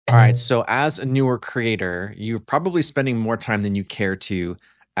All right, so as a newer creator, you're probably spending more time than you care to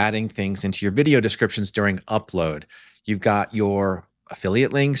adding things into your video descriptions during upload. You've got your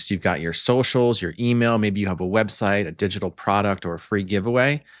affiliate links, you've got your socials, your email, maybe you have a website, a digital product, or a free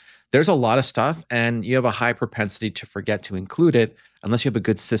giveaway. There's a lot of stuff, and you have a high propensity to forget to include it unless you have a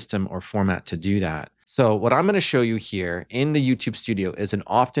good system or format to do that. So, what I'm going to show you here in the YouTube Studio is an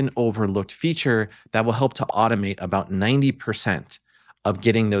often overlooked feature that will help to automate about 90% of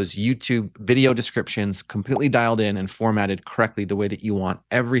getting those YouTube video descriptions completely dialed in and formatted correctly the way that you want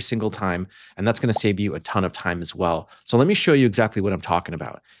every single time. And that's going to save you a ton of time as well. So let me show you exactly what I'm talking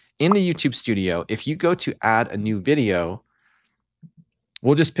about. In the YouTube Studio, if you go to add a new video,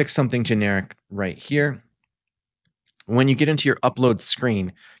 we'll just pick something generic right here. When you get into your upload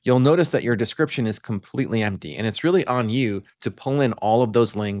screen, you'll notice that your description is completely empty. And it's really on you to pull in all of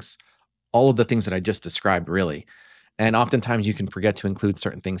those links, all of the things that I just described, really. And oftentimes you can forget to include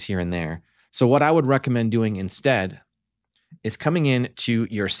certain things here and there. So what I would recommend doing instead is coming in to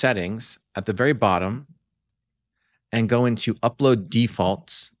your settings at the very bottom and go into upload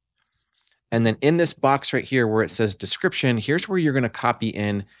defaults. And then in this box right here where it says description, here's where you're going to copy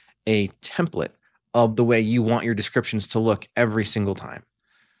in a template of the way you want your descriptions to look every single time.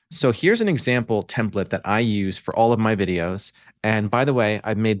 So here's an example template that I use for all of my videos. And by the way,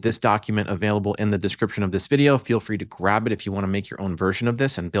 I've made this document available in the description of this video. Feel free to grab it if you want to make your own version of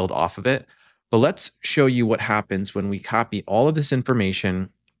this and build off of it. But let's show you what happens when we copy all of this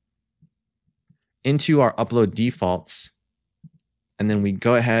information into our upload defaults. And then we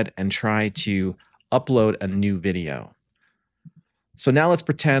go ahead and try to upload a new video. So now let's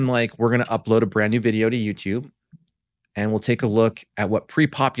pretend like we're going to upload a brand new video to YouTube. And we'll take a look at what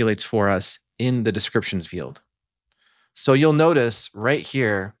pre-populates for us in the descriptions field. So you'll notice right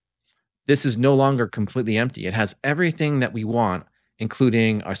here, this is no longer completely empty. It has everything that we want,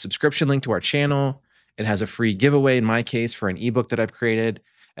 including our subscription link to our channel. It has a free giveaway, in my case, for an ebook that I've created.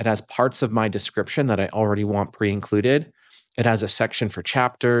 It has parts of my description that I already want pre-included. It has a section for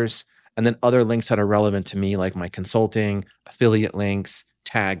chapters, and then other links that are relevant to me, like my consulting, affiliate links,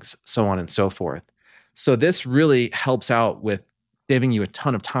 tags, so on and so forth. So this really helps out with saving you a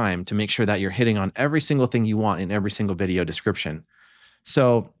ton of time to make sure that you're hitting on every single thing you want in every single video description.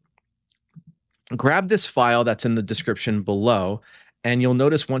 So grab this file that's in the description below, and you'll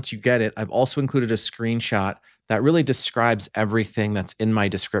notice once you get it, I've also included a screenshot that really describes everything that's in my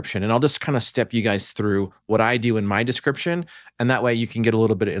description. And I'll just kind of step you guys through what I do in my description, and that way you can get a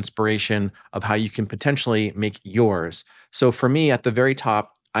little bit of inspiration of how you can potentially make yours. So for me, at the very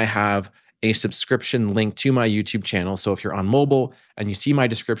top, I have a subscription link to my YouTube channel. So if you're on mobile and you see my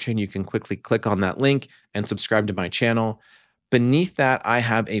description, you can quickly click on that link and subscribe to my channel. Beneath that, I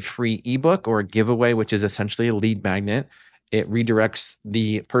have a free ebook or a giveaway, which is essentially a lead magnet. It redirects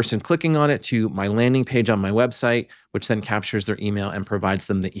the person clicking on it to my landing page on my website, which then captures their email and provides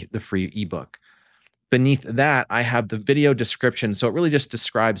them the free ebook. Beneath that, I have the video description. So it really just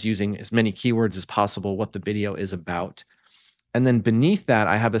describes, using as many keywords as possible, what the video is about. And then beneath that,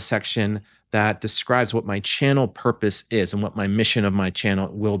 I have a section that describes what my channel purpose is and what my mission of my channel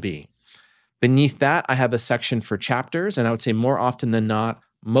will be. Beneath that, I have a section for chapters. And I would say more often than not,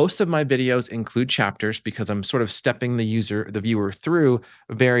 most of my videos include chapters because I'm sort of stepping the viewer through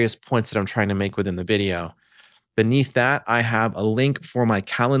various points that I'm trying to make within the video. Beneath that, I have a link for my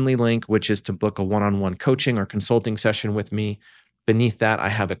Calendly link, which is to book a one-on-one coaching or consulting session with me. Beneath that, I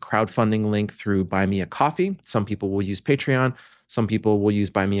have a crowdfunding link through Buy Me a Coffee. Some people will use Patreon. Some people will use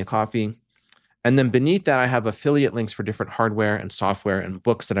Buy Me a Coffee. And then beneath that, I have affiliate links for different hardware and software and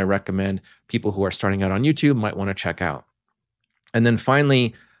books that I recommend people who are starting out on YouTube might want to check out. And then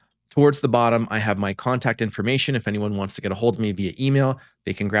finally, towards the bottom, I have my contact information. If anyone wants to get a hold of me via email,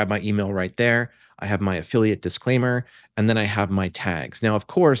 they can grab my email right there. I have my affiliate disclaimer, and then I have my tags. Now, of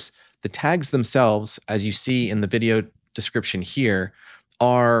course, the tags themselves, as you see in the video description here,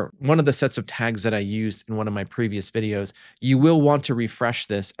 are one of the sets of tags that I used in one of my previous videos. You will want to refresh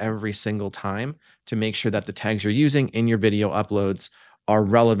this every single time to make sure that the tags you're using in your video uploads are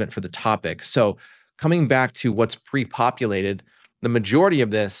relevant for the topic. So coming back to what's pre-populated, the majority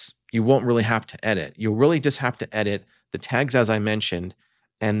of this, you won't really have to edit. You'll really just have to edit the tags as I mentioned,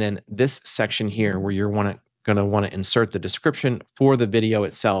 and then this section here where you're going to want to insert the description for the video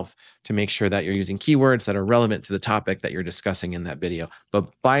itself to make sure that you're using keywords that are relevant to the topic that you're discussing in that video.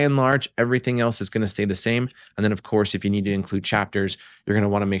 But by and large, everything else is going to stay the same. And then, of course, if you need to include chapters, you're going to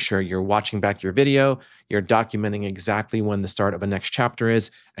want to make sure you're watching back your video, you're documenting exactly when the start of a next chapter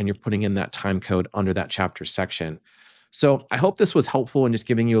is, and you're putting in that time code under that chapter section. So I hope this was helpful in just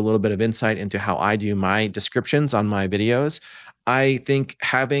giving you a little bit of insight into how I do my descriptions on my videos. I think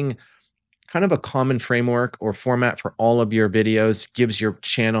having kind of a common framework or format for all of your videos gives your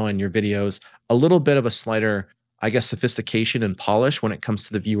channel and your videos a little bit of a slighter, I guess, sophistication and polish when it comes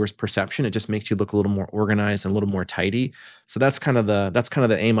to the viewer's perception. It just makes you look a little more organized and a little more tidy. So that's kind of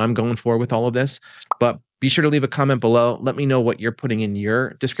the aim I'm going for with all of this. But be sure to leave a comment below. Let me know what you're putting in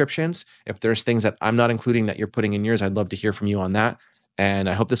your descriptions. If there's things that I'm not including that you're putting in yours, I'd love to hear from you on that. And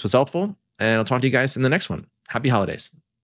I hope this was helpful. And I'll talk to you guys in the next one. Happy holidays.